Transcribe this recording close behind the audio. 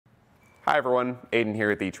Hi everyone, Aiden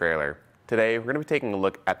here at the Trailer. Today we're going to be taking a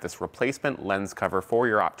look at this replacement lens cover for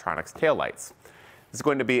your Optronics tail lights. This is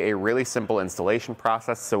going to be a really simple installation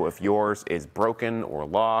process, so if yours is broken or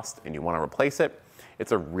lost and you want to replace it,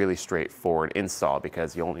 it's a really straightforward install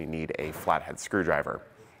because you only need a flathead screwdriver.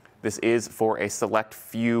 This is for a select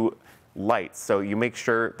few lights, so you make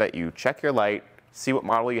sure that you check your light, see what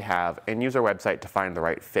model you have, and use our website to find the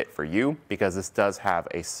right fit for you, because this does have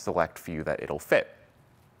a select few that it'll fit.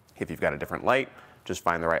 If you've got a different light, just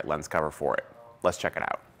find the right lens cover for it. Let's check it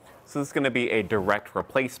out. So this is going to be a direct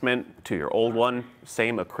replacement to your old one.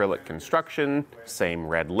 Same acrylic construction, same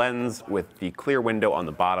red lens with the clear window on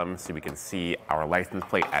the bottom so we can see our license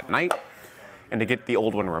plate at night. And to get the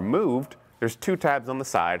old one removed, there's two tabs on the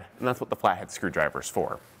side, and that's what the flathead screwdriver is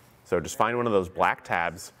for. So just find one of those black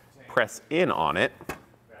tabs, press in on it,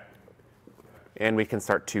 and we can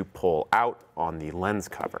start to pull out on the lens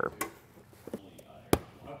cover.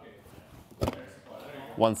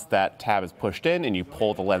 Once that tab is pushed in and you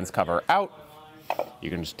pull the lens cover out, you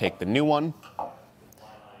can just take the new one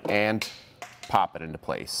and pop it into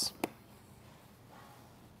place.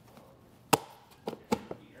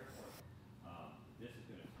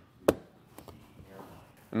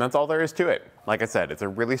 And that's all there is to it. Like I said, it's a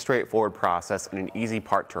really straightforward process and an easy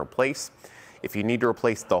part to replace. If you need to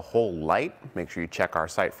replace the whole light, make sure you check our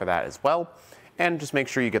site for that as well. And just make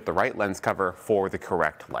sure you get the right lens cover for the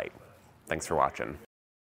correct light. Thanks for watching.